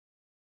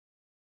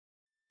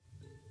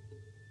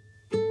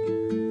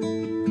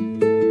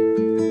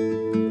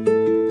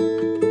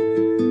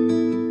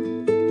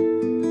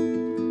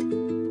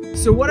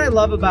So what I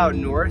love about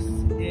North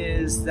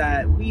is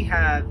that we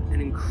have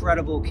an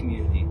incredible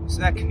community. So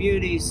that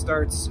community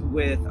starts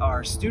with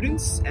our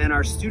students and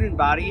our student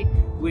body,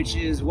 which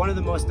is one of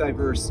the most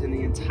diverse in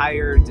the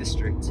entire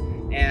district.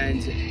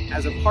 And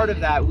as a part of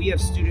that, we have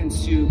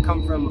students who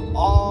come from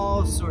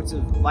all sorts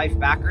of life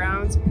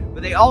backgrounds,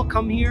 but they all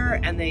come here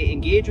and they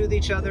engage with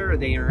each other,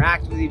 they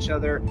interact with each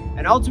other,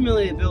 and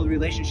ultimately they build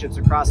relationships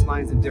across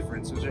lines of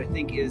difference, which I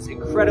think is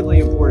incredibly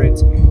important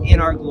in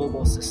our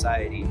global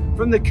society.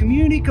 From the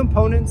community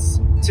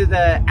components to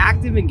the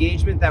active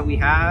engagement that we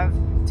have,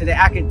 to the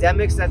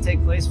academics that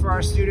take place for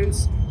our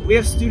students, we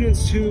have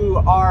students who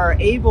are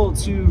able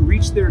to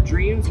reach their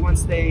dreams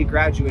once they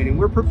graduate, and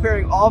we're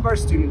preparing all of our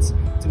students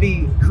to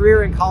be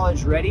career and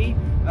college ready.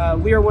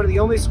 We are one of the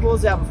only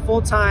schools that have a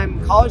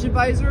full-time college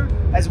advisor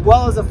as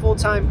well as a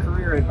full-time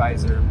career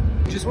advisor.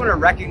 I just want to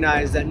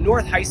recognize that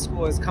North High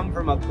School has come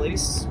from a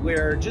place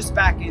where just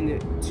back in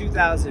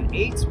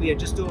 2008 we had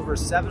just over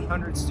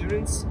 700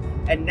 students,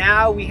 and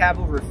now we have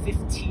over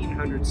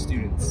 1,500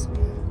 students.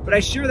 But I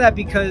share that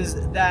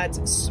because that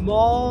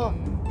small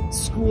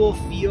school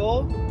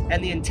feel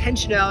and the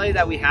intentionality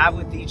that we have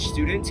with each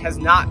student has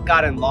not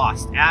gotten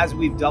lost as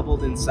we've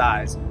doubled in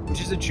size,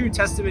 which is a true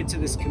testament to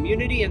this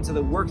community and to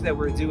the work that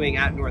we're doing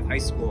at North High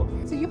School.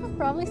 So you have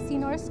probably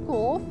seen our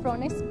school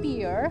from a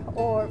sphere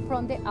or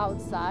from the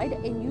outside,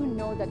 and you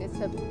know that it's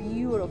a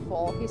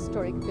beautiful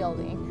historic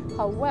building.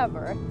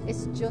 However,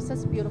 it's just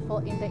as beautiful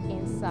in the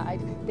inside.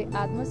 The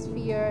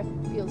atmosphere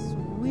feels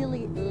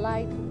really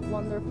light,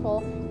 wonderful,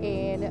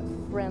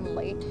 and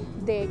friendly.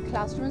 The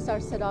classrooms are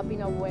set up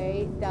in a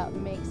way that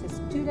makes the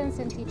students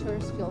and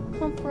teachers feel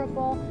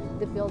comfortable.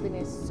 The building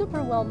is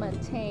super well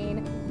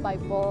maintained by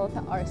both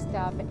our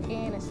staff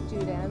and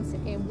students,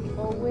 and we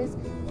always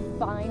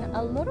find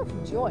a lot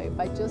of joy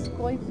by just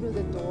going through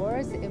the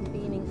doors and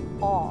being in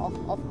awe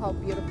of how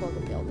beautiful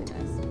the building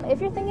is. If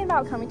you're thinking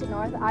about coming to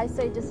North, I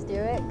say just do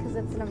it because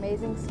it's an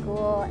amazing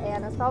school,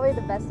 and it's probably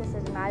the best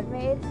decision I've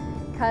made,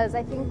 because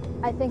I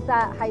think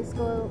that high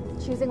school,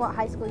 choosing what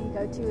high school you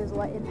go to is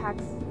what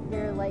impacts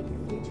your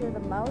future the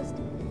most.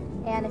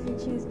 And if you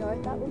choose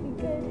North, that will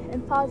be good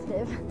and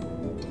positive.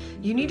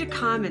 You need to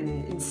come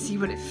and see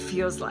what it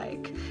feels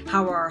like,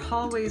 how our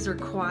hallways are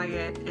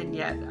quiet and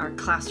yet our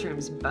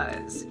classrooms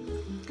buzz.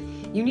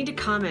 You need to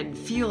come and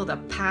feel the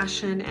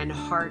passion and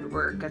hard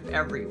work of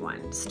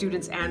everyone,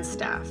 students and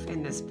staff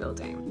in this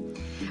building.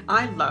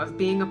 I love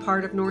being a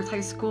part of North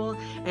High School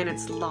and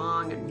its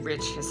long and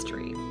rich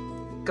history.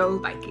 Go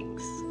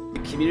Vikings!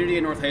 The community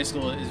at North High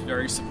School is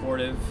very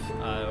supportive.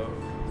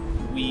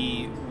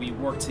 We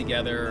work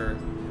together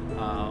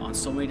on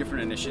so many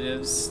different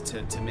initiatives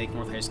to make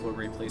North High School a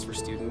great place for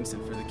students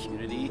and for the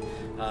community.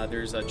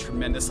 There's a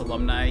tremendous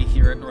alumni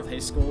here at North High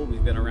School.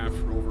 We've been around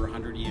for over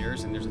 100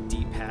 years, and there's a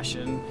deep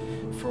passion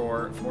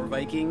for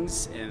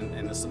Vikings,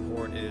 and the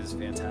support is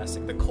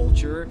fantastic. The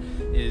culture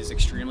is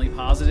extremely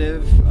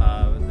positive.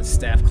 The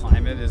staff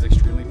climate is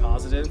extremely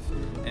positive,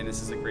 and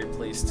this is a great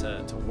place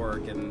to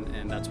work,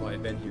 and that's why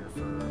I've been here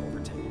for over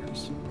 10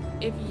 years.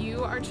 If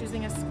you are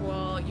choosing a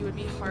school, you would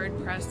be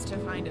hard-pressed to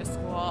find a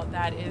school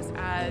that is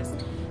as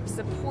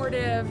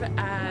supportive,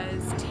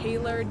 as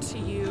tailored to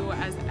you,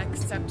 as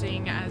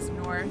accepting as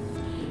North.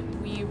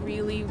 We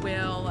really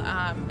will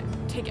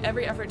take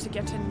every effort to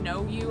get to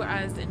know you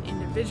as an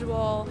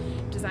individual,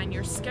 design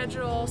your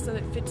schedule so that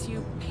it fits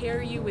you,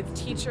 pair you with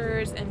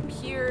teachers and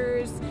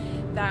peers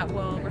that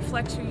will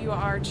reflect who you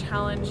are,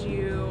 challenge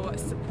you,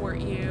 support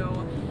you.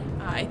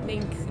 I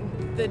think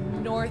the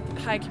North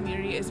High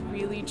community is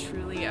really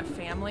truly a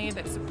family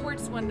that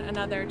supports one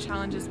another,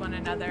 challenges one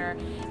another,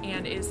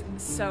 and is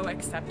so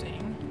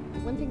accepting.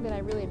 One thing that I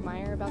really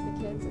admire about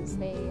the kids is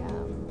they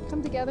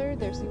come together,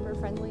 they're super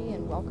friendly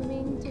and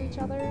welcoming to each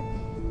other.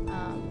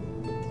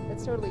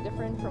 That's totally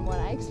different from what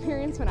I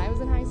experienced when I was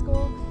in high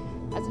school.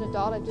 As an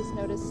adult, I've just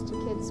noticed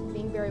kids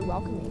being very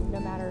welcoming no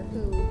matter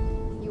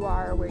who you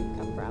are or where you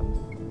come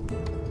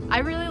from. I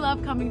really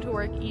love coming to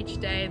work each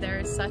day. There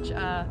is such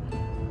a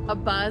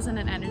buzz and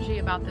an energy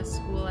about this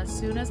school. As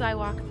soon as I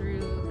walk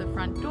through the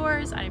front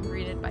doors, I am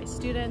greeted by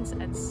students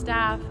and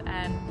staff,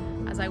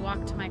 and as I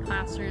walk to my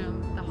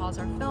classroom, the halls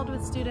are filled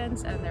with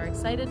students and they're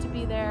excited to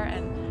be there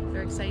and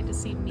they're excited to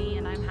see me,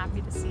 and I'm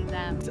happy to see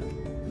them.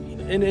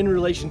 In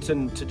relation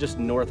to just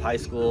North High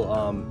School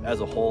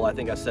as a whole, I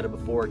think I've said it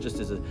before, just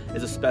is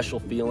a special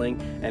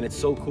feeling, and it's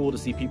so cool to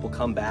see people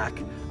come back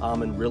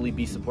and really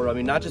be supportive. I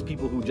mean, not just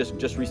people who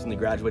just recently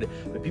graduated,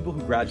 but people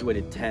who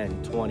graduated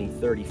 10, 20,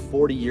 30,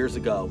 40 years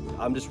ago.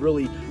 I'm just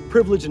really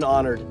privileged and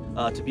honored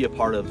to be a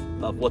part of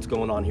what's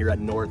going on here at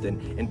North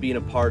and being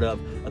a part of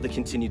the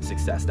continued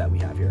success that we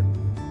have here.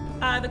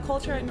 The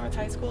culture at North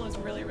High School is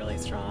really, really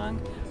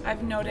strong.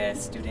 I've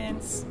noticed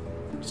students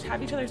just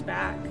have each other's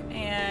back,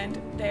 and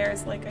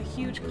there's a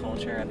huge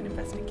culture of an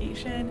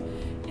investigation,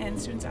 and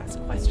students ask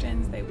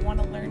questions, they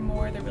want to learn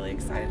more, they're really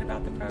excited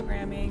about the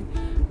programming,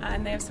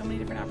 and they have so many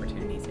different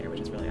opportunities here, which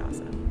is really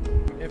awesome.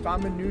 If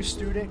I'm a new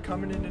student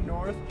coming into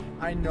North,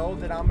 I know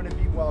that I'm going to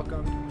be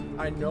welcomed.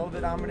 I know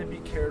that I'm going to be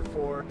cared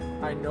for.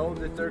 I know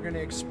that they're going to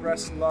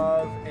express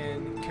love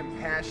and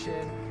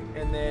compassion,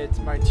 and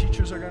that my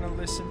teachers are going to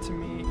listen to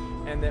me,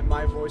 and that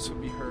my voice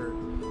will be heard.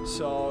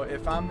 So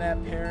if I'm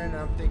that parent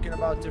and I'm thinking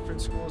about different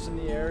schools in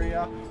the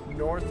area,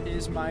 North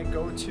is my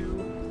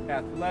go-to.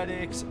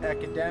 Athletics,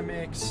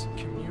 academics,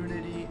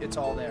 community, it's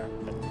all there.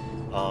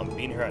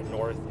 Being here at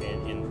North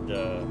in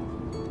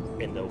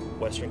the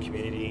Western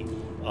community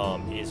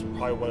is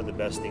probably one of the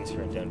best things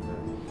here in Denver.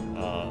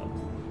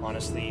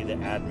 Honestly, the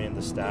admin,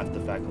 the staff, the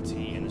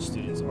faculty, and the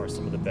students are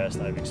some of the best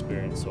I've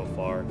experienced so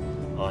far,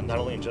 not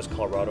only in just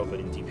Colorado,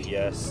 but in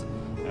DPS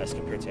as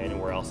compared to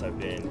anywhere else I've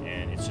been,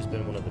 and it's just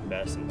been one of the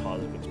best and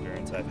positive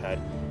experiences I've had,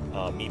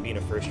 me being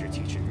a first-year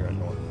teacher here at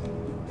North.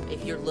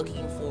 If you're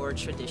looking for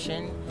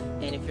tradition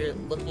and if you're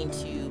looking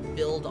to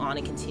build on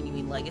a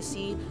continuing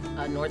legacy,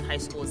 North High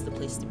School is the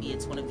place to be.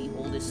 It's one of the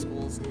oldest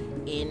schools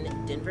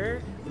in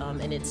Denver,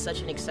 and it's such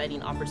an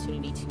exciting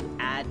opportunity to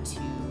add to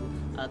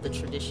the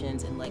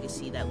traditions and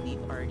legacy that we've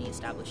already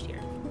established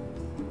here.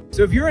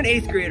 So if you're an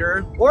 8th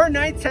grader or a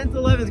 9th, 10th,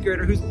 11th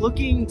grader who's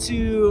looking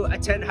to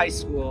attend high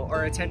school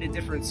or attend a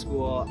different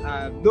school,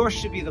 North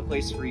should be the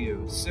place for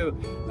you. So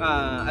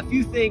a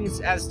few things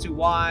as to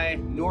why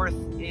North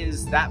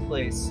is that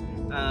place.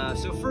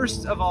 So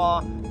first of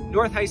all,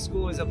 North High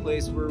School is a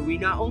place where we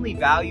not only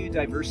value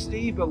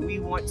diversity, but we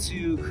want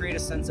to create a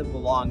sense of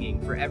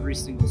belonging for every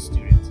single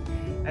student.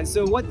 And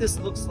so what this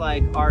looks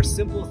like are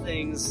simple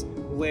things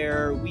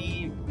where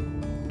we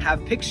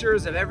have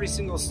pictures of every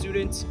single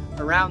student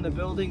around the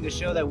building to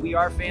show that we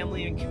are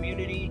family and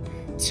community,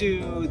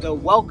 to the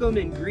welcome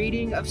and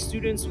greeting of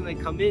students when they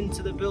come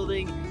into the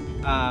building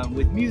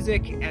with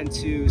music and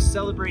to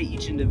celebrate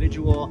each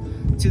individual,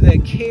 to the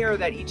care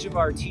that each of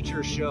our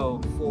teachers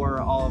show for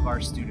all of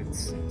our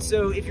students.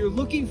 So if you're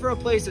looking for a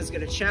place that's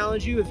going to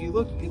challenge you, if you're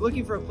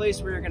looking for a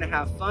place where you're going to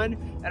have fun,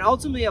 and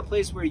ultimately a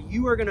place where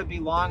you are going to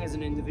belong as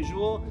an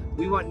individual,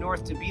 we want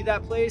North to be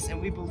that place,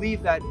 and we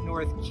believe that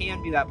North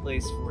can be that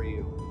place for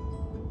you.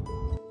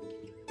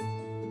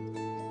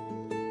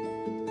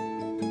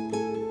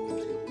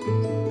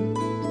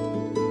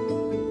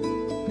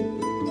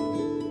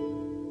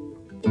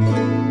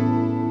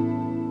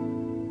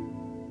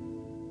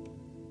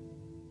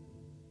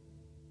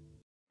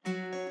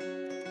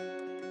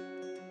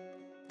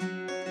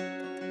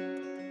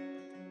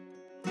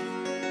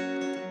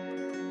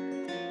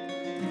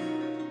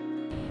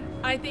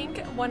 I think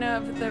one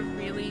of the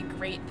really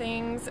great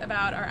things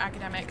about our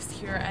academics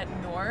here at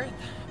North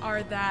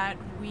are that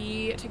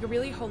we take a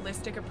really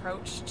holistic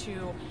approach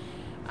to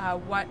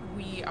what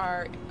we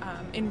are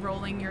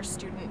enrolling your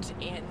student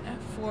in.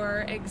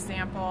 For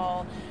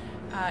example,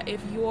 if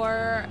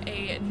you're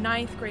a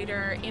 9th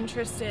grader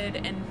interested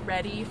and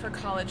ready for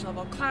college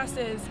level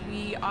classes,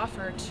 we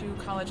offer 2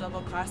 college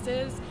level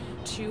classes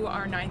to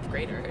our 9th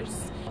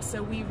graders.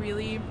 So we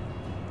really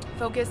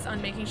focus on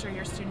making sure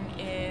your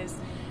student is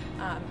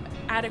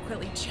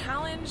adequately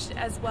challenged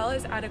as well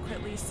as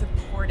adequately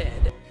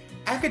supported.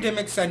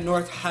 Academics at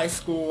North High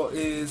School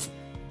is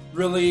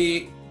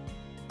really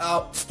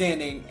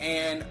outstanding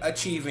and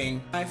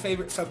achieving. My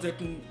favorite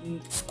subject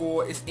in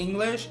school is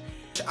English.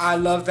 I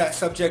love that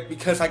subject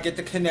because I get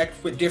to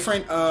connect with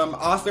different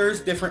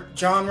authors, different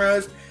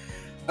genres.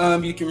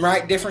 You can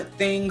write different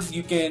things,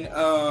 you can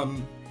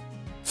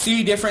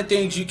see different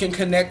things, you can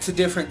connect to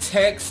different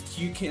texts.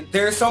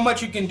 There's so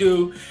much you can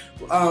do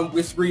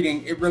with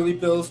reading. It really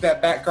builds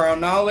that background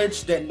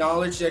knowledge, that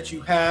knowledge that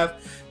you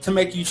have to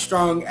make you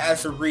strong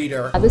as a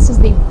reader. This is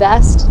the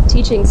best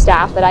teaching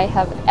staff that I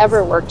have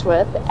ever worked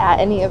with at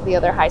any of the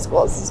other high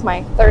schools. This is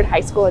my 3rd high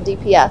school at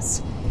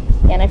DPS,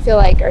 and I feel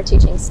like our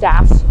teaching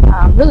staff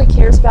really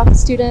cares about the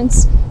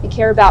students. They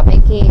care about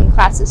making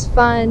classes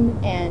fun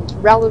and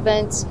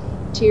relevant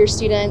to your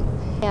student.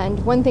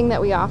 And one thing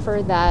that we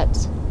offer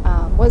that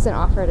wasn't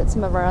offered at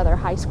some of our other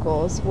high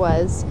schools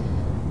was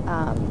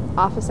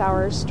office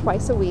hours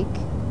twice a week.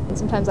 And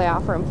sometimes I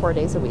offer them 4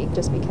 days a week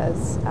just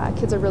because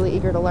kids are really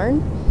eager to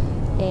learn,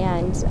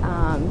 and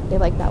they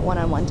like that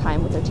one-on-one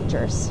time with their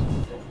teachers.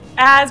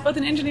 As both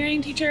an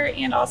engineering teacher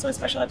and also a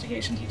special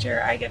education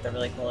teacher, I get the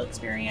really cool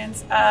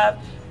experience of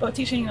both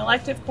teaching an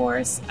elective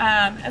course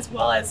as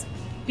well as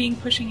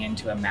pushing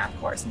into a math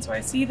course. And so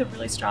I see the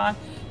really strong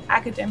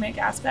academic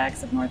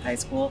aspects of North High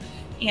School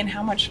and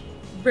how much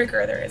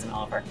rigor there is in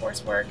all of our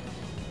coursework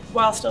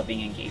while still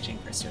being engaging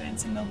for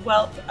students. And the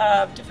wealth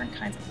of different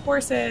kinds of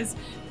courses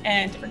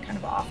and different kind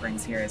of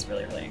offerings here is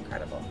really, really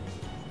incredible.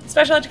 The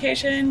special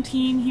education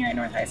team here at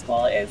North High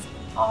School is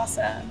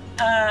awesome.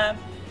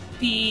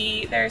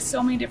 There's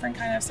so many different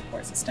kind of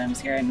support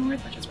systems here at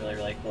North, which is really,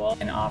 really cool,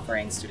 and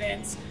offering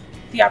students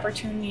the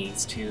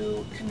opportunities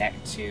to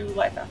connect to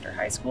life after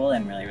high school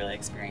and really, really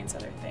experience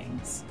other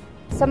things.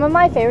 Some of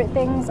my favorite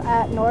things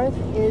at North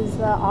is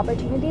the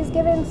opportunities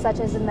given,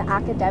 such as in the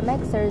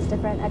academics. There's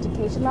different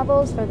education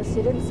levels for the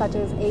students, such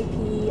as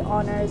AP,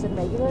 honors, and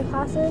regular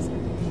classes.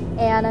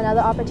 And another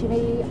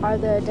opportunity are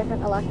the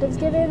different electives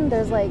given.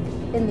 There's like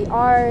in the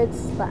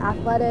arts, the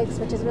athletics,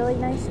 which is really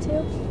nice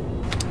too.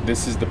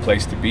 This is the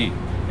place to be,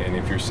 and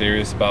if you're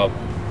serious about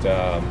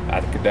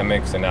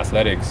academics and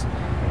athletics,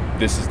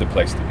 this is the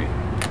place to be.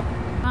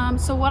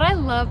 So what I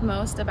love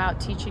most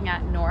about teaching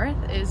at North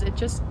is it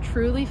just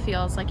truly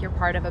feels like you're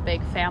part of a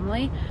big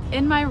family.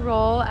 In my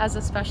role as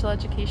a special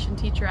education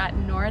teacher at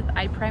North,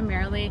 I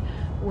primarily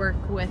work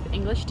with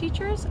English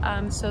teachers.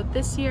 So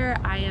this year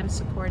I am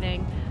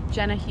supporting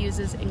Jenna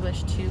Hughes's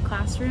English 2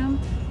 classroom.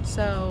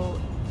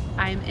 So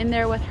I'm in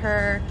there with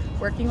her,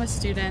 working with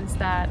students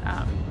that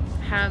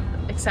have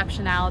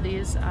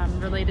exceptionalities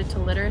related to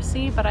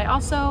literacy, but I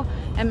also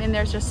am in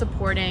there just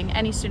supporting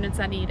any students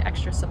that need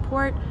extra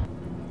support.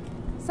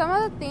 Some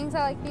of the things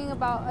I like being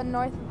about a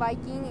North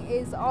Viking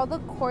is all the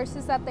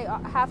courses that they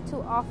have to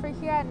offer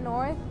here at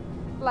North.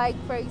 Like,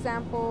 for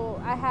example,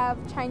 I have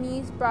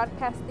Chinese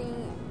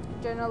broadcasting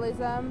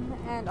journalism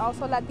and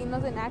also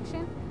Latinos in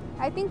Action.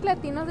 I think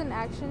Latinos in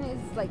Action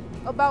is like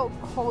about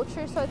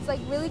culture, so it's like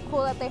really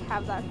cool that they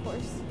have that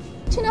course.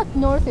 Teaching at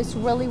North is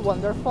really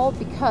wonderful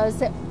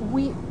because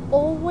we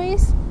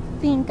always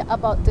think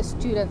about the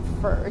student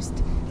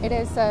first. It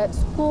is a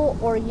school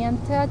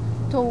oriented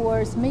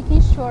towards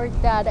making sure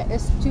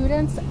that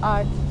students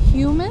are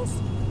humans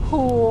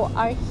who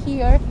are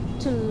here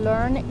to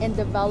learn and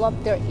develop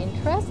their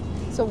interests.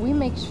 So we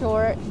make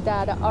sure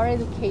that our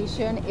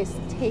education is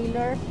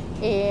tailored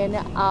and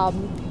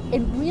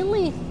it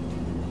really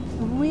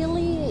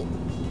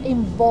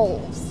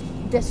involves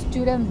the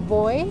student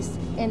voice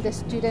and the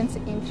student's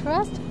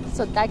interest.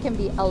 So that can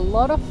be a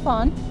lot of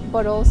fun,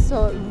 but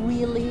also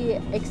really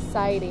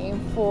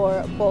exciting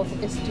for both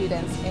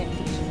students and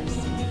teachers.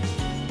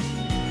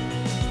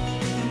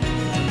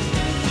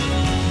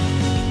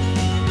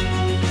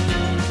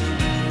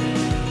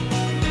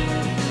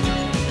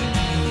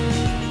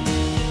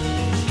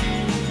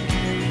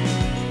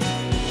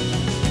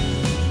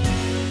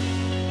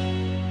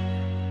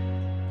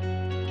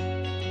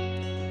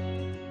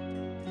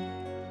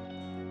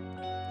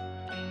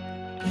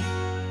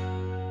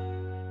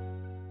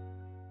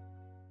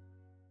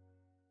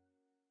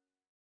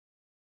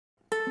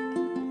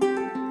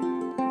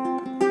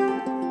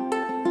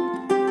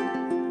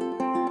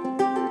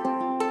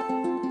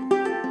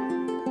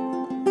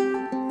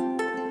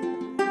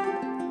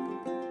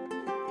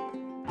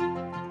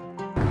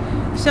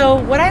 So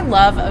what I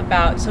love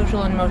about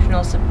social and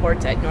emotional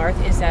supports at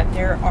North is that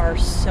there are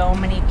so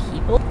many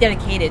people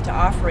dedicated to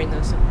offering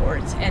those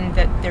supports, and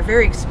that they're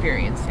very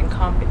experienced and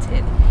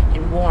competent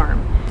and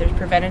warm. There's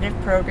preventative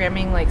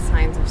programming like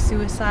signs of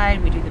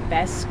suicide. We do the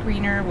BEST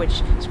screener,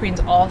 which screens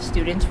all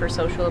students for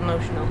social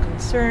emotional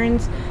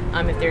concerns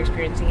if they're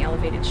experiencing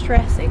elevated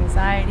stress,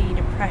 anxiety,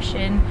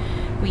 depression.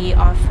 We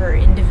offer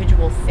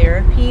individual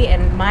therapy,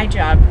 and my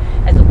job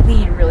as a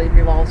lead really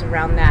revolves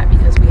around that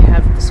because we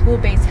have the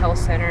school-based health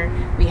center.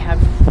 We have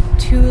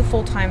 2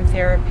 full-time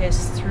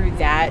therapists through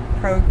that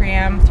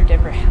program, through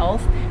Denver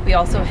Health. We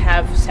also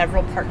have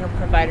several partner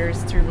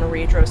providers through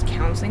Maria Droz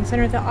Counseling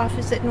Center, the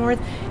office at North.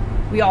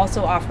 We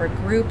also offer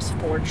groups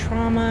for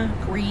trauma,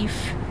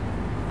 grief,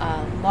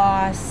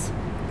 loss,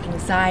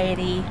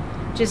 anxiety.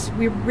 Just,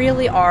 we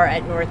really are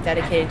at North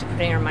dedicated to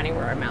putting our money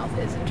where our mouth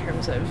is in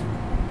terms of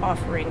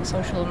offering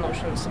social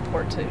emotional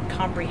support to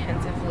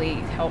comprehensively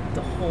help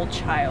the whole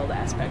child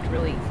aspect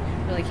really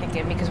kick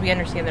in, because we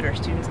understand that our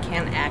students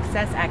can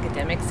access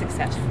academics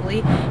successfully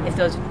if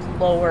those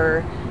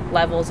lower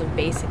levels of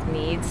basic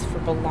needs for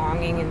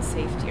belonging and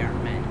safety are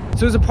met.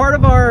 So as a part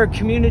of our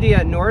community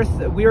at North,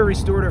 we are a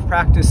restorative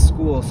practice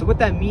school. So what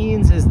that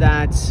means is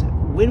that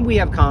when we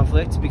have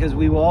conflict, because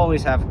we will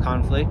always have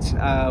conflict,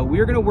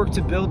 we're going to work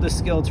to build the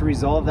skill to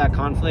resolve that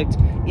conflict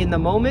in the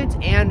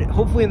moment and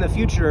hopefully in the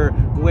future,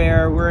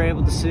 where we're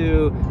able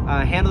to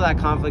handle that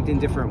conflict in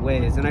different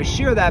ways. And I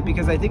share that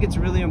because I think it's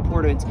really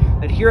important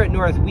that here at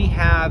North we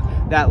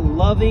have that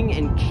loving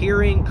and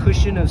caring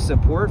cushion of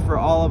support for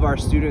all of our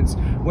students,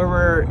 where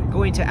we're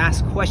going to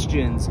ask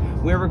questions,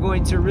 where we're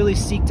going to really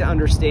seek to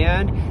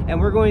understand, and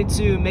we're going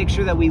to make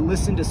sure that we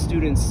listen to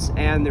students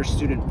and their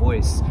student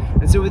voice.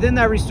 And so within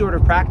that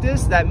restorative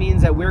practice, that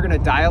means that we're going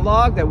to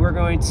dialogue, that we're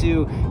going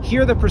to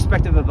hear the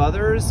perspective of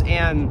others,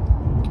 and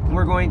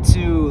we're going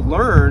to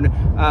learn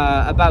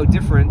about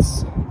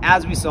difference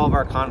as we solve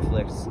our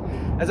conflicts.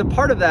 As a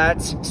part of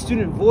that,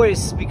 student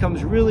voice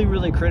becomes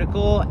really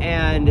critical,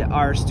 and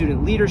our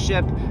student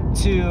leadership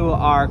to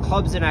our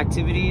clubs and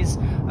activities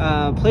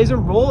plays a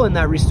role in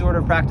that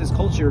restorative practice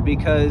culture,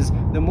 because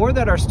the more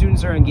that our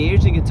students are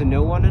engaged and get to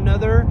know one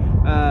another,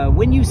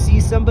 when you see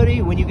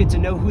somebody, when you get to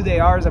know who they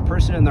are as a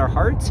person in their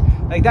heart,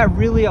 like that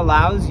really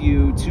allows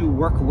you to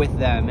work with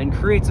them and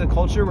creates a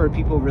culture where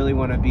people really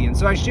want to be. And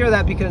so I share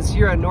that because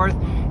here at North,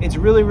 it's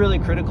really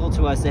critical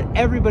to us that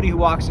everybody who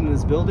walks into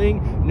this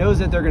building knows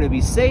that they're going to be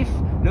safe,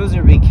 knows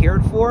they're being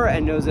cared for,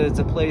 and knows that it's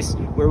a place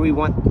where we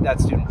want that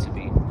student to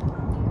be.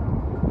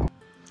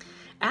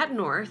 At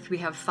North, we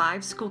have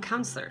 5 school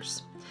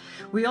counselors.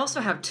 We also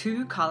have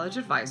 2 college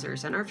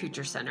advisors in our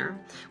Future Center,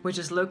 which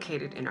is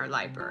located in our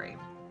library.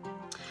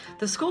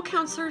 The school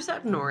counselors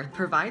at North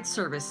provide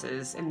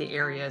services in the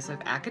areas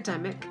of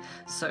academic,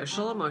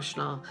 social,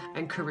 emotional,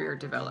 and career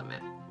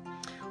development.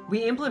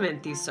 We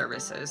implement these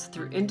services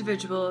through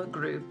individual,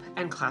 group,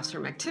 and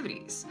classroom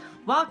activities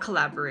while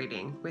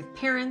collaborating with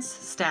parents,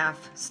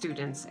 staff,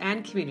 students,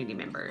 and community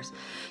members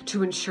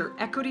to ensure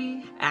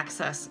equity,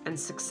 access, and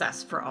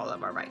success for all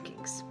of our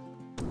Vikings.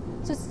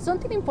 So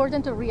something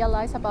important to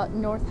realize about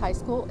North High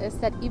School is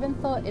that even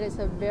though it is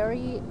a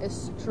very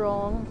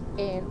strong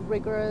and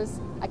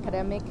rigorous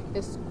academic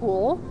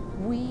school,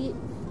 we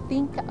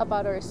think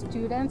about our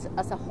students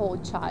as a whole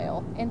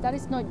child. And that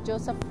is not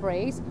just a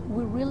phrase.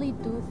 We really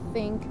do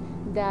think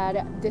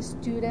that the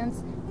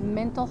students'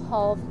 mental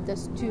health, the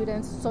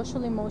students'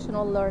 social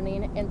emotional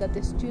learning, and that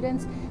the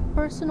students'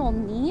 personal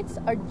needs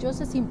are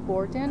just as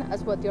important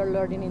as what they're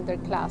learning in their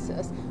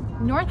classes.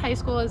 North High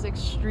School is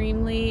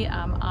extremely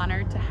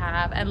honored to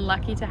have and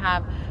lucky to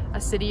have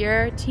a City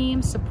Year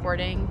team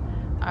supporting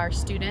our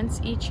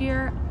students each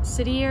year.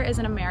 City Year is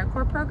an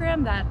AmeriCorps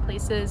program that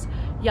places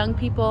young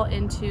people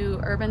into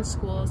urban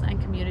schools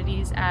and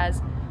communities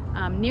as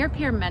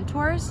near-peer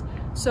mentors.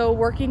 So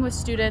working with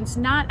students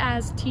not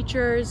as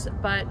teachers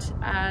but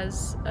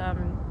as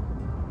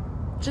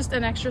just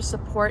an extra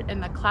support in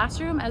the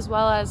classroom, as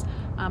well as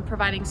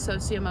providing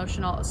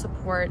socio-emotional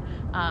support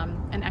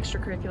and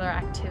extracurricular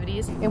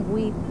activities. And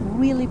we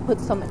really put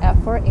some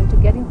effort into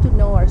getting to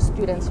know our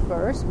students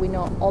first. We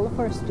know all of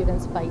our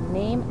students by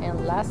name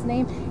and last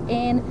name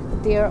and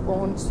their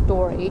own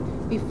story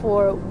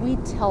before we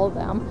tell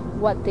them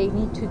what they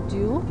need to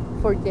do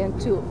for them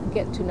to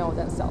get to know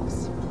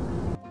themselves.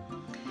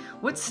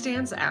 What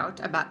stands out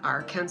about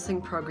our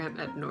counseling program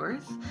at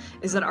North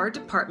is that our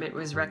department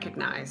was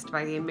recognized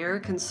by the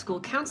American School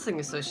Counseling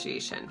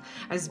Association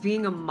as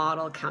being a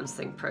model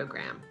counseling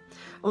program.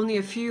 Only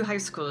a few high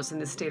schools in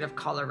the state of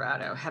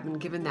Colorado have been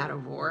given that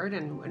award,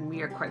 and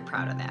we are quite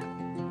proud of that.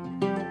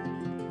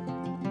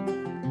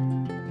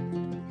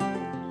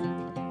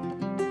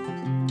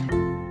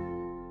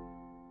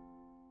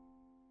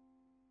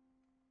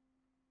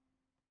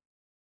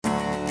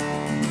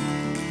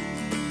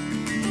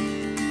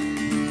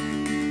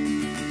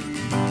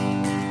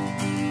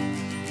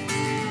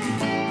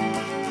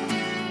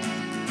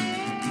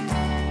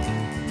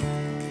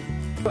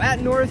 At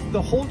North,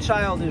 the whole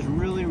child is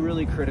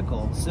really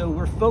critical. So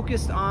we're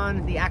focused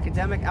on the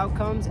academic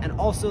outcomes and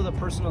also the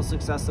personal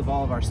success of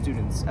all of our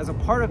students. As a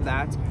part of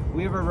that,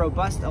 we have a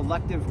robust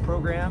elective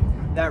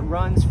program that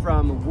runs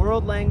from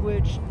world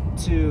language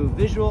to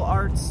visual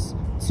arts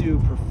to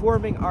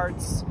performing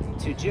arts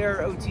to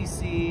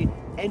JROTC,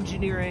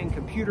 engineering,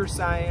 computer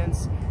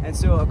science. And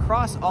so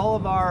across all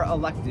of our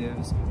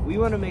electives, we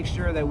want to make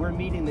sure that we're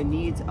meeting the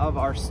needs of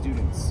our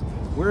students.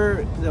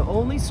 We're the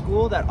only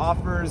school that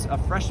offers a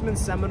freshman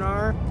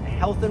seminar,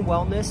 health and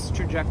wellness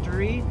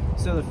trajectory.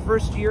 So the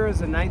first year as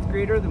a ninth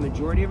grader, the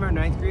majority of our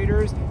ninth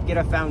graders get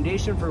a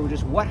foundation for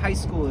just what high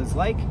school is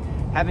like,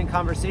 having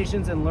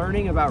conversations and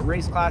learning about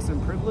race, class,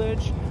 and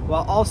privilege,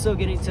 while also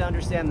getting to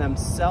understand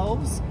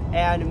themselves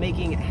and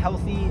making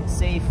healthy,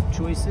 safe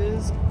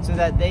choices so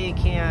that they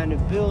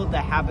can build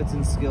the habits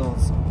and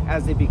skills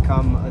as they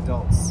become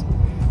adults.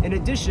 In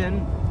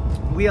addition,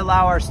 we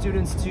allow our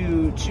students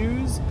to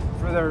choose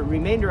for the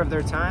remainder of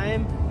their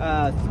time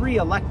 3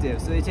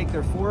 electives. So they take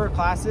their 4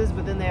 classes,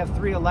 but then they have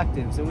 3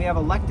 electives. And we have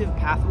elective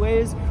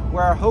pathways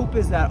where our hope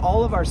is that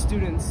all of our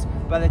students,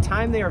 by the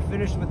time they are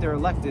finished with their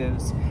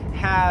electives,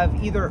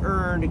 have either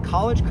earned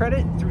college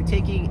credit through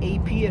taking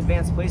AP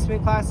advanced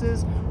placement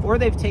classes, or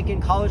they've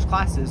taken college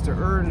classes to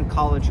earn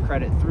college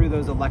credit through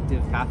those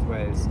elective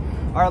pathways.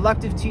 Our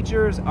elective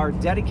teachers are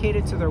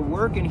dedicated to their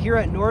work, and here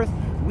at North,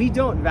 we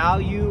don't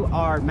value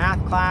our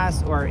math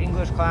class or our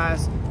English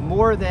class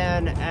more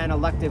than an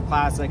elective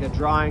class like a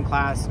drawing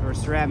class or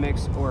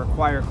ceramics or a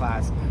choir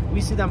class.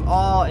 We see them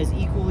all as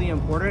equally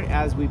important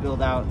as we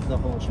build out the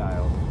whole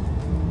child.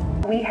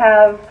 We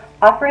have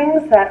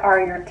offerings that are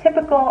your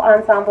typical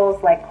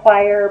ensembles like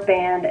choir,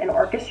 band, and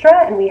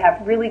orchestra, and we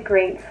have really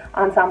great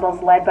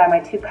ensembles led by my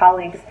 2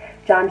 colleagues,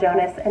 John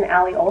Jonas and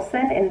Allie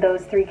Olson, in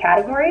those 3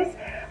 categories.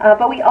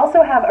 But we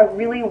also have a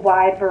really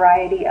wide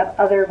variety of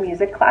other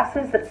music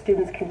classes that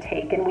students can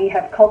take, and we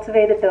have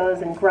cultivated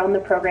those and grown the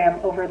program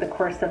over the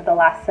course of the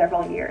last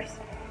several years.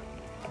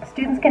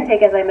 Students can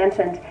take, as I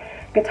mentioned,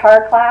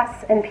 guitar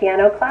class and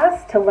piano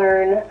class to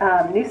learn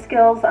new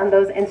skills on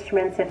those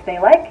instruments if they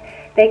like.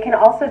 They can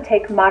also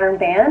take modern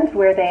band,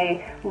 where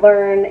they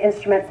learn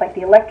instruments like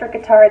the electric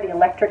guitar, the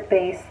electric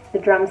bass, the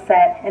drum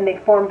set, and they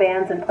form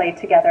bands and play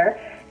together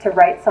to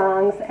write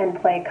songs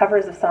and play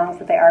covers of songs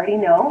that they already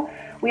know.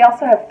 We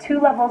also have 2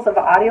 levels of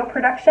audio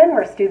production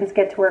where students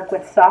get to work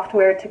with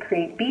software to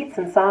create beats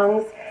and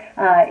songs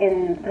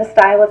in the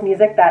style of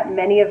music that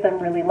many of them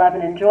really love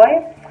and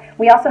enjoy.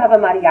 We also have a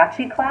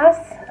mariachi class.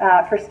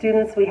 For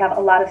students, we have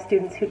a lot of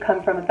students who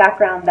come from a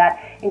background that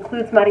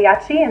includes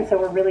mariachi, and so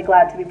we're really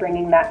glad to be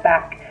bringing that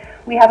back.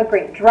 We have a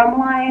great drum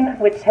line,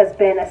 which has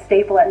been a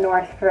staple at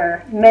North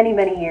for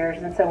many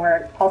years, and so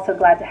we're also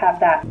glad to have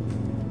that.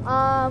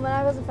 When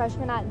I was a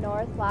freshman at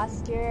North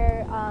last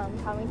year,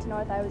 coming to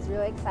North, I was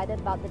really excited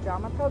about the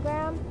drama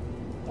program.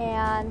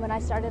 And when I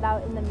started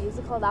out in the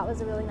musical, that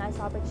was a really nice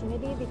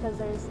opportunity because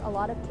there's a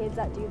lot of kids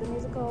that do the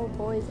musical,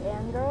 boys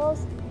and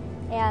girls.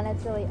 and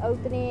it's really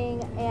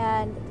opening,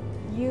 and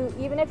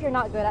even if you're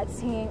not good at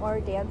singing or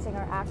dancing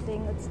or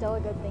acting, it's still a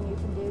good thing you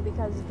can do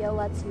because Gil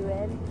lets you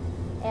in,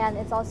 and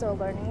it's also a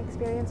learning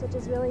experience, which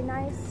is really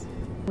nice.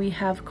 We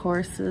have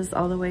courses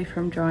all the way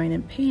from drawing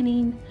and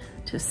painting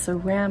to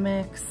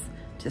ceramics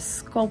to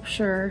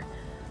sculpture,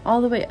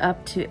 all the way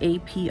up to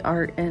AP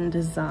Art and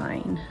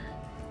Design.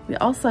 We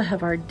also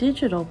have our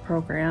digital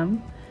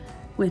program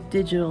with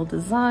digital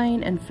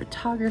design and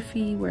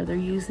photography, where they're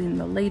using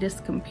the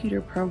latest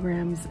computer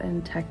programs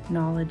and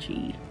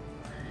technology.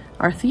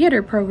 Our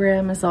theater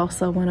program is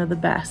also one of the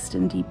best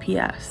in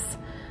DPS.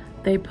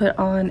 They put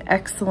on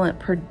excellent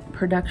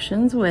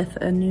productions with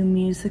a new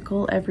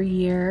musical every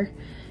year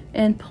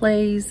and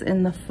plays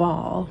in the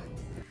fall.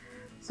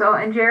 So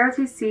in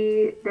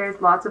JROTC, there's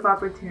lots of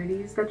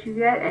opportunities that you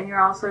get, and you're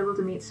also able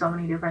to meet so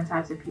many different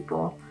types of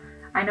people.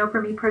 I know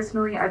for me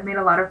personally, I've made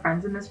a lot of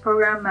friends in this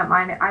program that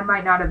I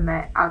might not have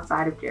met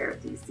outside of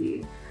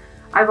JROTC.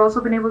 I've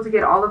also been able to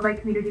get all of my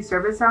community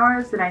service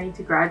hours that I need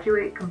to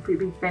graduate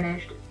completely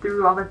finished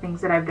through all the things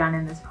that I've done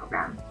in this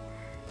program.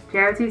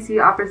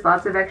 JROTC offers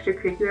lots of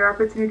extracurricular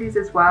opportunities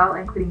as well,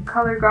 including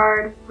color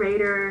guard,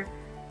 Raider,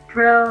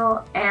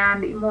 drill,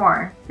 and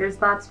more.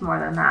 There's lots more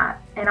than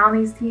that. And on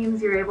these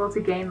teams, you're able to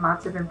gain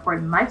lots of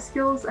important life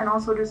skills and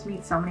also just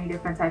meet so many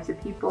different types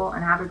of people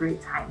and have a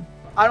great time.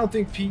 I don't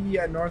think PE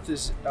at North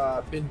has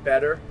been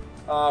better.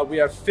 We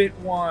have Fit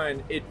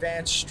 1,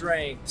 Advanced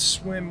Strength,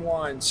 Swim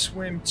 1,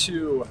 Swim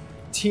 2,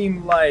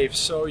 Team Life.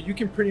 So you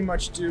can pretty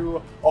much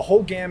do a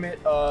whole gamut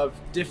of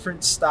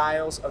different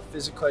styles of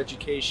physical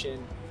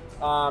education.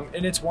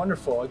 And it's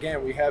wonderful.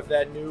 Again, we have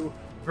that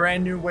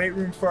brand new weight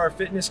room for our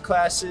fitness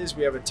classes.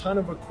 We have a ton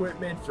of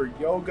equipment for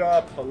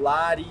yoga,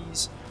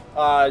 Pilates,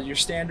 your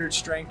standard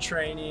strength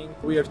training.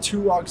 We have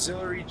 2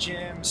 auxiliary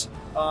gyms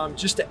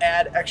just to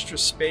add extra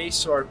space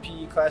so our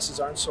PE classes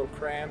aren't so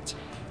cramped.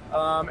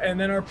 And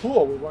then our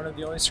pool. We're one of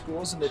the only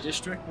schools in the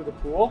district with a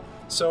pool,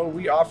 so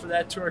we offer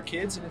that to our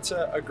kids, and it's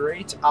a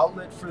great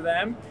outlet for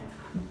them.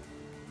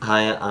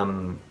 Hi,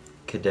 I'm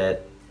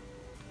Cadet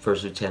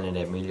First Lieutenant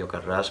Emilio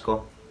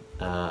Carrasco.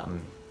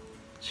 I'm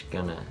just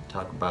gonna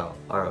talk about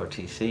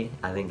ROTC.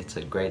 I think it's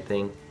a great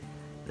thing.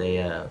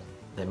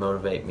 They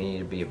motivate me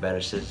to be a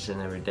better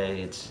citizen every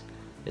day.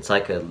 It's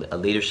like a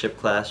leadership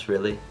class,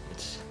 really.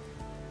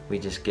 We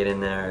just get in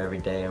there every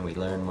day and we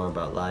learn more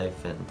about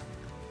life and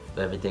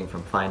everything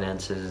from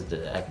finances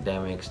to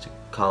academics to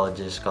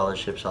colleges,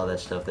 scholarships, all that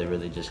stuff. They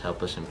really just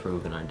help us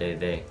improve in our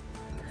day-to-day.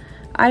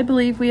 I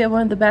believe we have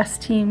one of the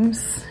best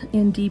teams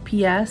in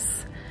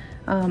DPS,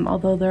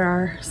 although there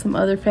are some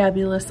other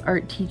fabulous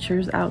art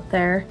teachers out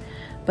there.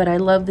 But I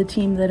love the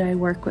team that I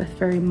work with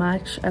very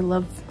much. I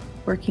love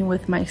working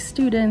with my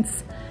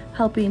students,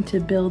 helping to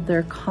build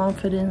their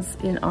confidence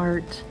in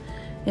art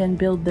and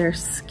build their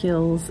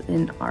skills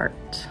in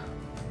art.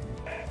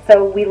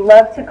 So we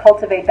love to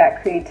cultivate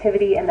that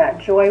creativity and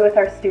that joy with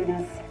our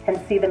students and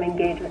see them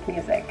engage with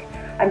music.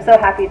 I'm so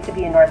happy to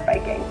be in North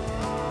Viking.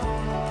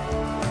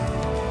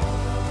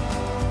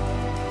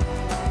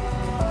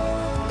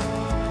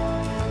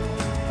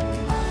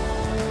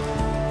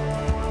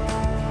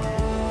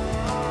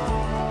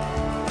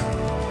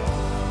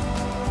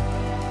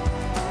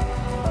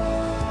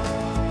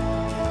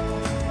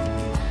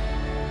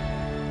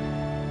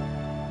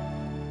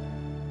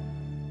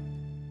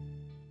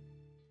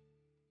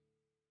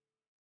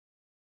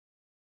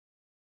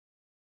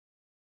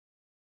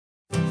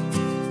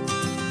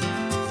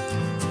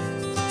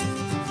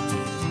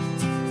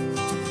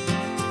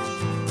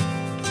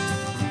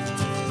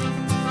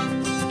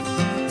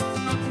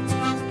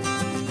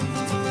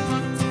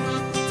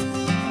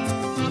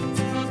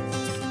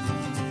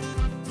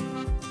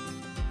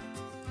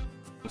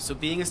 So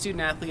being a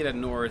student athlete at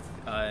North,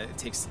 it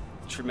takes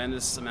a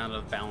tremendous amount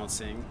of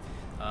balancing.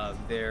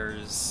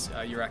 There's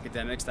your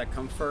academics that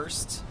come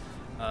first.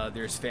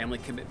 There's family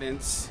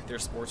commitments,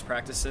 there's sports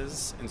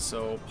practices, and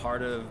so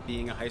part of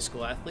being a high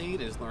school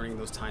athlete is learning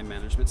those time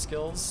management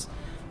skills.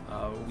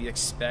 We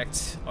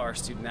expect our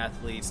student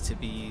athletes to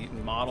be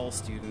model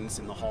students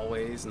in the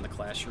hallways, in the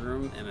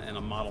classroom, and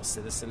a model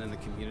citizen in the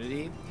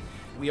community.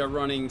 We are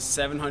running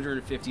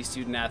 750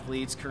 student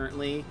athletes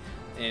currently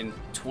in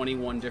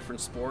 21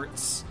 different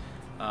sports.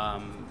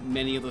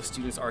 Many of those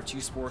students are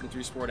 2-sport and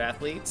 3-sport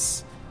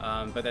athletes,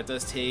 but that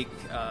does take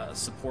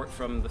support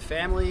from the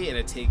family, and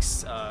it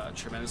takes a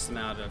tremendous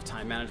amount of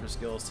time management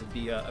skills to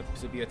be a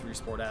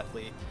 3-sport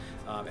athlete.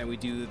 And we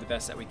do the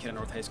best that we can at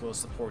North High School to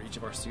support each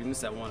of our students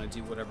that want to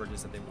do whatever it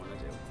is that they want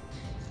to do.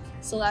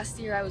 So last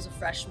year I was a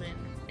freshman,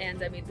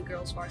 and I made the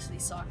girls varsity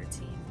soccer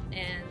team,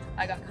 and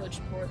I got Coach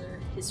Porter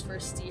his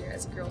first year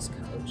as a girls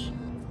coach.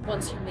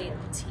 Once he made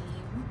the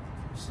team,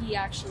 he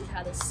actually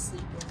had us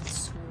sleep in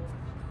school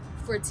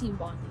for a team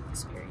bonding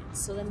experience.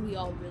 So then we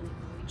all really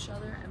knew each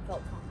other and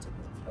felt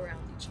comfortable around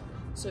each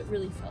other. So it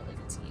really felt like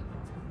a team.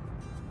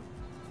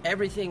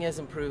 Everything has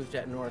improved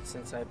at North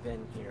since I've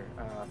been here.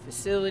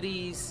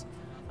 Facilities,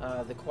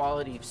 the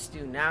quality of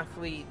student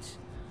athlete,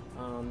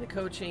 The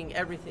coaching,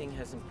 everything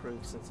has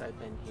improved since I've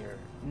been here.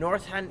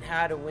 North hadn't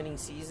had a winning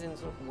season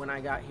when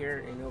I got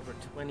here in over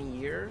 20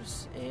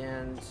 years,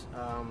 and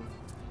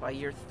by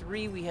year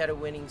 3 we had a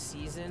winning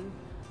season.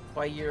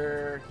 By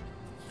year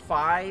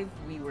 5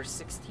 we were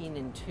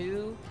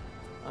 16-2.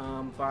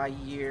 By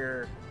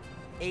year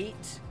 8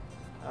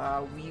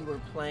 we were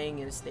playing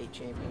in a state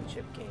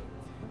championship game.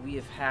 We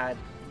have had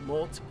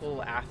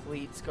multiple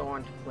athletes go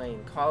on to play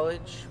in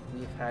college.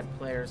 We've had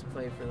players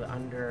play for the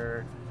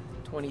under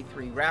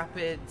 23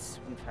 Rapids.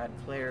 We've had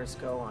players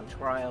go on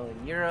trial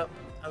in Europe.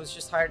 I was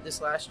just hired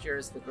this last year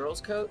as the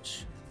girls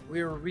coach.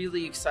 We were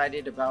really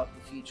excited about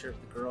the future of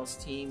the girls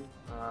team.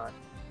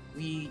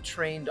 We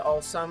trained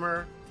all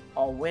summer,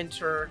 all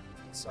winter,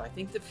 so I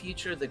think the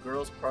future of the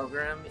girls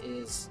program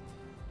is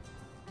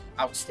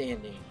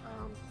outstanding.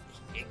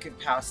 It could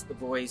pass the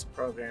boys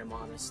program,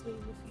 honestly, in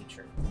the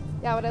future.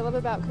 Yeah, what I love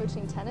about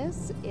coaching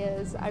tennis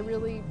is I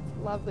really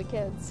love the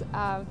kids.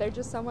 They're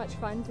just so much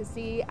fun to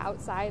see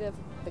outside of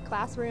the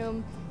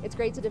classroom. It's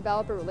great to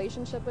develop a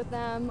relationship with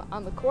them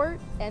on the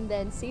court and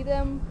then see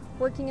them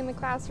working in the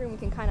classroom. We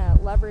can kind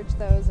of leverage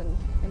those and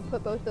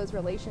put both those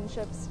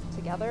relationships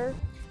together.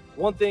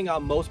 One thing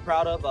I'm most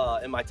proud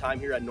of in my time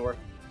here at North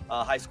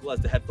High School as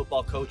the head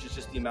football coach is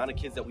just the amount of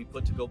kids that we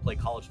put to go play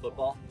college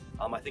football.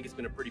 I think it's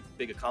been a pretty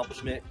big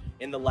accomplishment.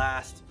 In the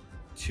last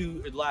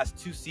two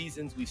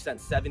seasons, we've sent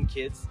 7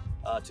 kids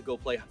to go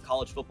play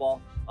college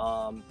football,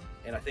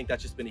 and I think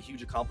that's just been a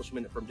huge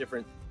accomplishment from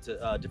different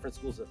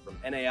schools, from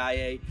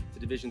NAIA to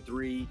Division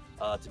III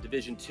to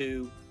Division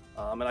II,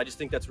 and I just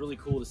think that's really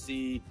cool to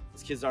see.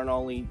 These kids aren't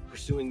only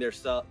pursuing their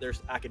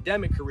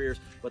academic careers,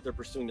 but they're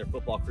pursuing their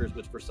football careers,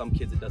 which for some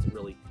kids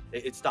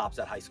it stops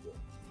at high school.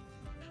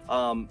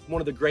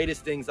 One of the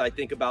greatest things I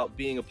think about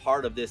being a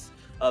part of this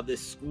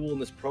school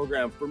and this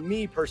program, for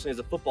me personally as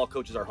a football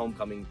coach, is our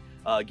homecoming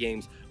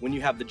games. When you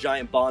have the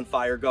giant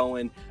bonfire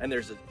going and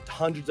there's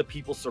hundreds of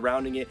people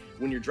surrounding it,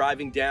 when you're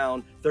driving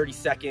down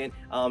 32nd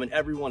and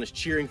everyone is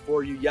cheering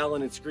for you,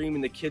 yelling and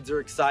screaming, the kids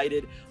are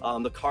excited,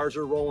 the cars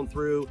are rolling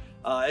through.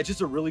 It's just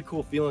a really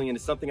cool feeling, and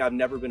it's something I've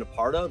never been a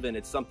part of, and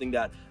it's something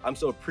that I'm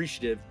so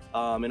appreciative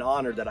and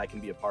honored that I can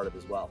be a part of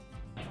as well.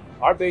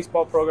 Our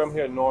baseball program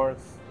here at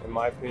North, in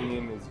my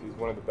opinion, is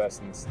one of the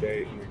best in the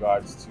state in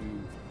regards to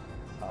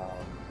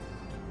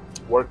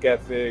work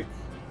ethic,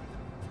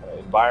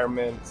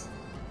 environment,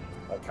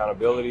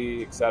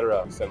 accountability,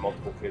 etc. We send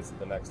multiple kids to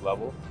the next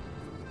level.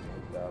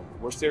 And,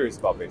 we're serious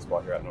about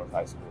baseball here at North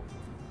High School,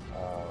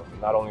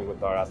 not only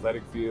with our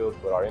athletic field,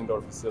 but our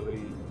indoor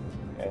facility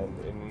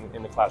and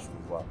in the classroom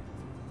as well.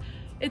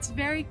 It's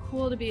very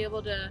cool to be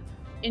able to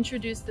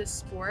introduce this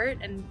sport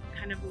and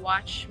kind of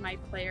watch my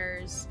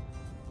players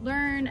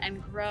learn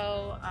and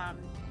grow,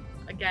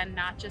 again,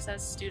 not just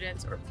as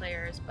students or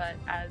players, but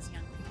as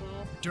young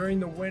people. During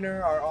the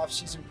winter, our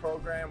off-season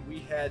program, we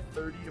had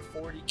 30 to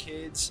 40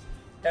 kids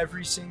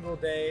every single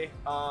day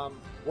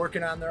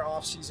working on their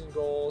off-season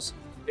goals.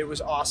 It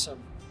was awesome.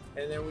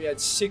 And then we had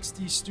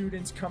 60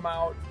 students come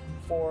out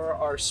for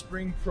our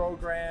spring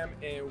program,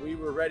 and we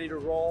were ready to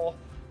roll.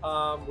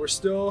 We're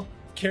still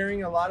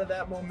carrying a lot of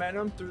that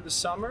momentum through the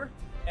summer,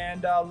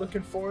 and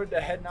looking forward to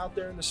heading out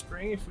there in the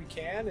spring if we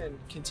can and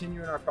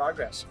continuing our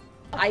progress.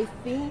 I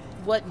think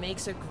what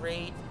makes a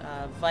great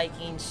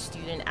Viking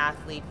student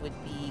athlete would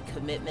be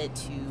commitment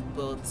to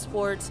both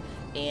sports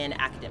and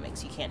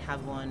academics. You can't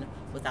have one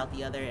without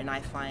the other, and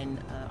I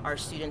find our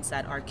students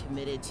that are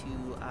committed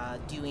to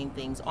doing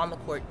things on the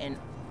court and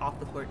off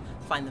the court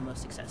find the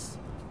most success.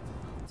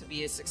 To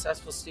be a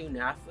successful student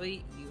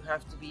athlete, you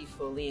have to be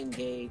fully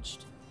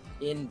engaged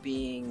in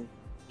being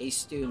a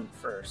student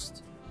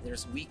first.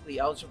 There's weekly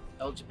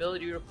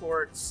eligibility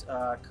reports.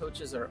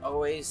 Coaches are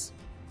always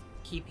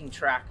keeping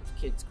track of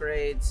kids'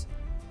 grades.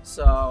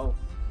 So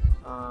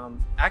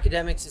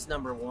academics is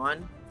number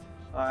one.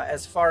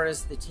 As far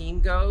as the team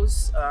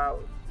goes,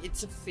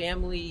 it's a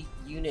family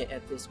unit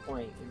at this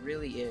point. It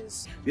really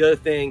is. The other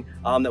thing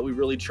that we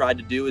really tried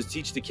to do is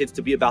teach the kids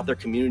to be about their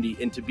community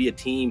and to be a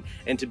team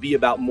and to be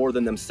about more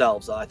than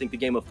themselves. I think the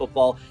game of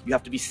football, you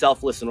have to be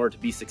selfless in order to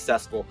be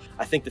successful.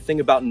 I think the thing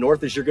about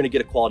North is you're going to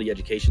get a quality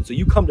education. So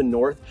you come to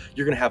North,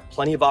 you're going to have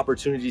plenty of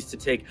opportunities to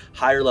take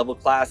higher level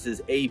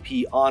classes,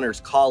 AP,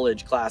 honors,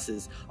 college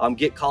classes,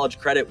 get college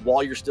credit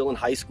while you're still in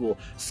high school,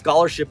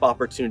 scholarship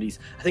opportunities.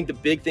 I think the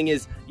big thing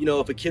is, you know,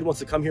 if a kid wants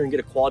to come here and get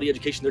a quality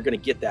education, they're going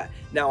to get that.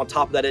 Now, on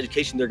top of that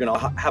education, they're going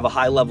to have a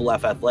high level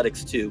of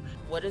athletics too.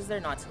 What is there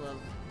not to love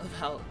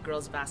about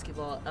girls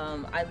basketball?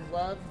 I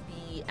love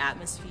the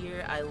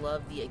atmosphere. I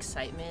love the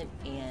excitement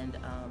and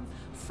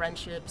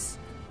friendships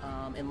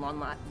and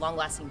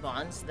long-lasting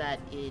bonds that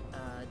it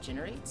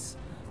generates.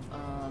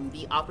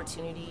 The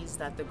opportunities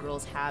that the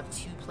girls have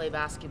to play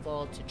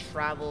basketball, to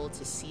travel,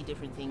 to see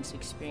different things, to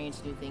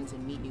experience new things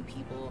and meet new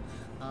people.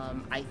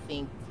 I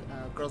think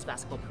girls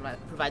basketball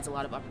provides a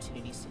lot of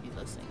opportunities to do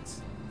those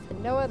things.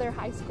 No other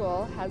high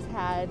school has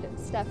had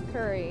Steph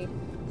Curry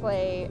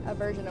play a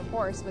version of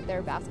horse with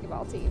their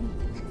basketball team.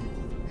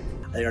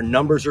 Our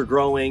numbers are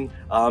growing,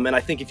 and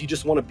I think if you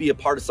just want to be a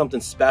part of something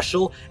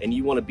special and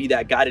you want to be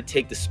that guy to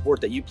take the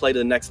sport that you play to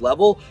the next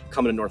level,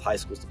 coming to North High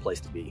School is the place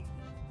to be.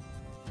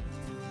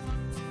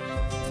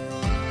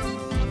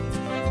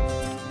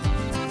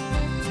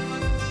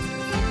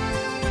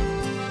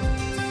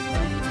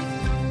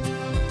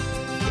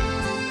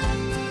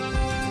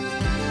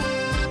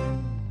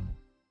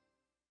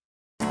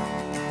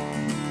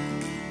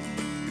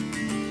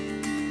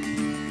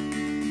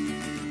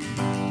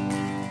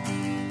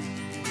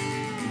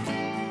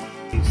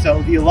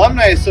 So the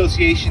Alumni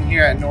Association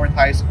here at North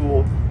High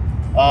School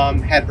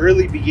had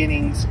early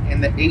beginnings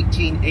in the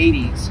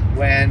 1880s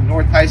when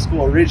North High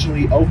School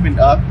originally opened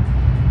up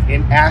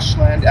in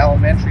Ashland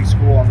Elementary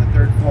School on the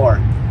 3rd floor.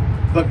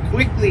 But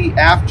quickly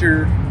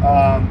after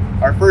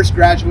our first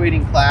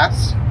graduating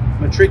class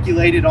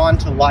matriculated on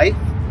to life,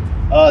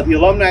 the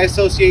Alumni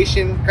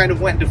Association kind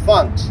of went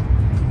defunct.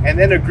 And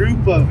then a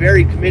group of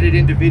very committed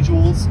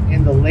individuals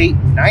in the late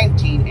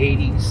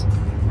 1980s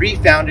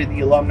refounded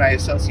the Alumni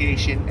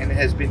Association, and it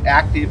has been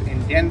active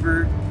in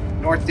Denver,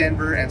 North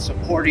Denver, and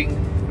supporting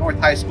North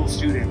High School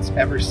students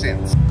ever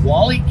since.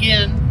 Wally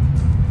Ginn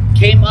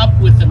came up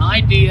with an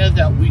idea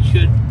that we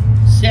should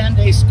send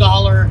a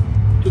scholar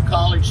to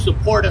college,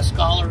 support a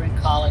scholar in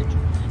college,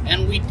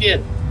 and we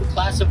did. The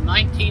class of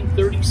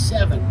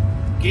 1937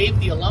 gave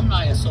the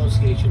Alumni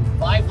Association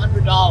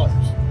 $500,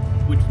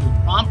 which we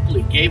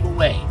promptly gave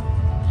away,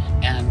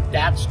 and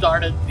that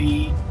started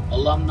the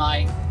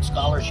Alumni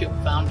Scholarship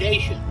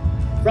Foundation.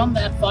 From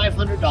that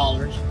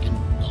 $500, in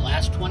the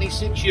last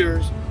 26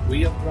 years,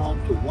 we have grown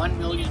to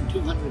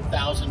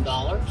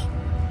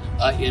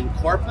 $1,200,000 in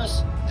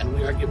corpus, and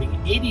we are giving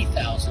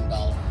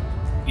 $80,000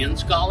 in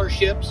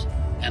scholarships,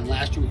 and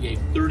last year we gave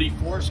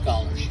 34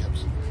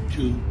 scholarships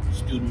to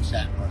students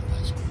at North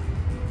High School.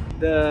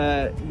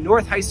 The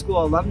North High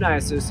School Alumni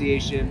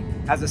Association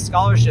has a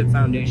scholarship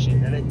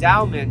foundation, an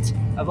endowment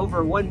of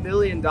over $1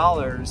 million,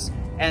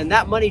 and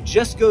that money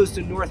just goes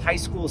to North High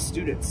School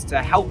students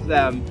to help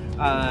them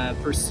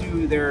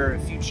pursue their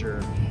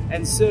future.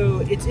 And so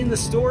it's in the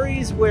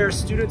stories where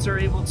students are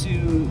able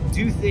to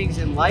do things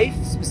in life,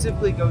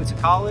 specifically go to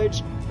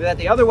college, that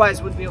they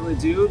otherwise wouldn't be able to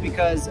do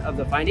because of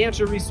the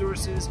financial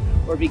resources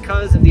or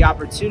because of the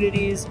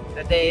opportunities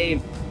that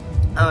they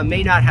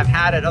may not have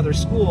had at other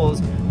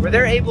schools, where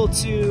they're able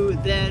to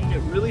then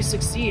really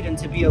succeed and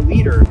to be a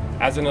leader.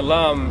 As an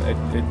alum,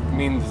 it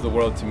means the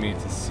world to me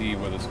to see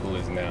where the school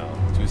is now,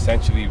 to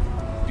essentially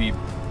be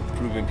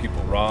proving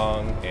people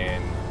wrong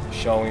and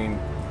showing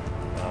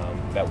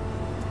that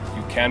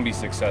you can be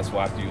successful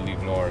after you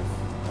leave North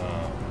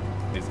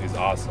is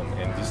awesome.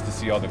 And just to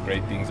see all the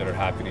great things that are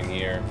happening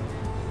here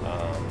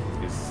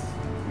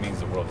means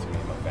the world to me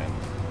and my family.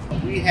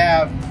 We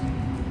have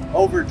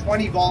over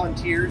 20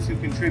 volunteers who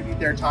contribute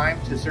their time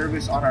to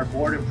service on our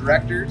board of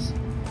directors.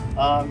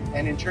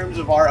 And in terms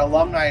of our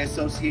Alumni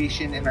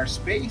Association and our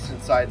space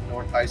inside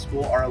North High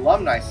School, our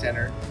Alumni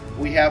Center,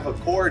 we have a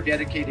core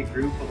dedicated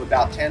group of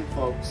about 10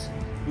 folks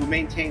who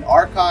maintain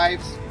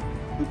archives,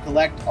 who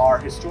collect our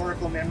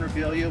historical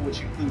memorabilia,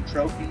 which include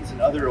trophies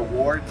and other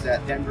awards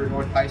that Denver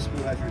North High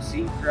School has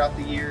received throughout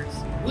the years.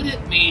 What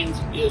it means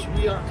is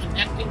we are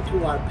connecting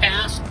to our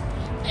past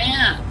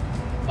and,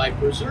 by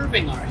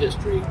preserving our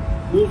history,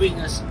 moving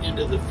us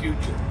into the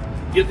future,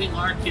 giving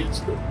our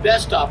kids the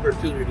best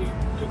opportunity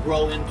to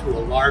grow into a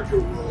larger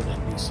world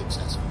and be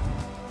successful.